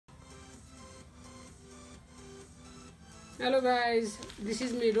Hello guys, this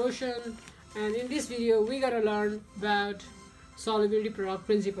is me Roshan, and in this video we gotta learn about solubility product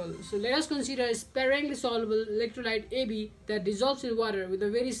principle. So let us consider a sparingly soluble electrolyte AB that dissolves in water with a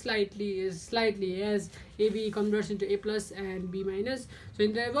very slightly as AB converts into A plus and B minus. So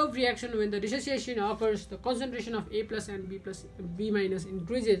in the above reaction, when the dissociation occurs, the concentration of A plus and B minus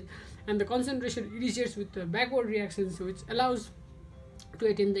increases, and the concentration initiates with the backward reactions, which allows to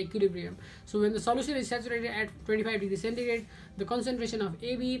attain the equilibrium. So when the solution is saturated at 25 degrees centigrade, the concentration of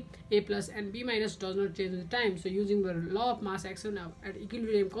AB, A plus and B minus does not change with time. So using the law of mass action at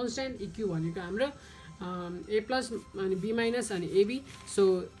equilibrium constant, EQ भनेको हाम्रो A plus and B minus and AB.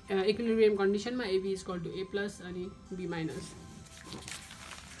 So equilibrium condition ma AB is called to A plus and B minus.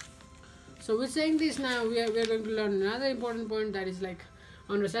 So with saying this, now we are going to learn another important point, that is like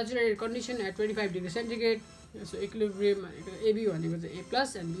under saturated condition at 25 degrees centigrade. So equilibrium AB भनेको चाहिँ A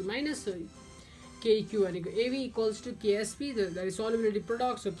plus and B minus. So KEQ भनेको AB equals to KSP, that is solubility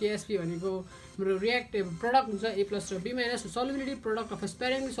product. So KSP भनेको हाम्रो reactive product हुन्छ A plus raw B minus. So solubility product of a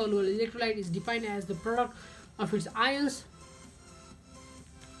sparingly soluble electrolyte is defined as the product of its ions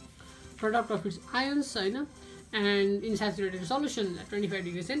Hahn, and in saturated solution at 25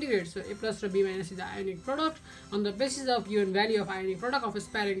 degrees centigrade. So A plus and B minus is the ionic product on the basis of given value of ionic product of a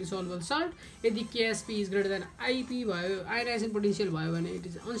sparingly soluble salt. यदि KSP is greater than IP भयो, ionization potential भयो भने it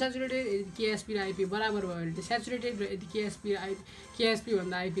is unsaturated. यदि KSP र IP बराबर भयो भने it is saturated, र यदि KSP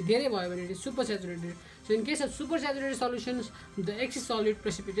भन्दा IP धेरै भयो भने it is supersaturated. So in case of supersaturated solutions, the excess solid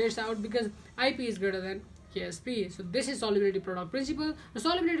precipitates out because IP is greater than KSP. So this is solubility product principle. The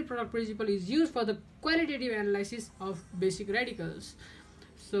solubility product principle is used for the qualitative analysis of basic radicals.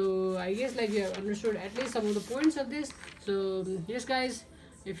 So I guess like you have understood at least some of the points of this. So yes guys,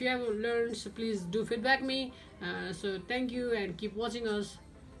 if you have learned, so please do feedback me. So thank you and keep watching us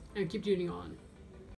and keep tuning on.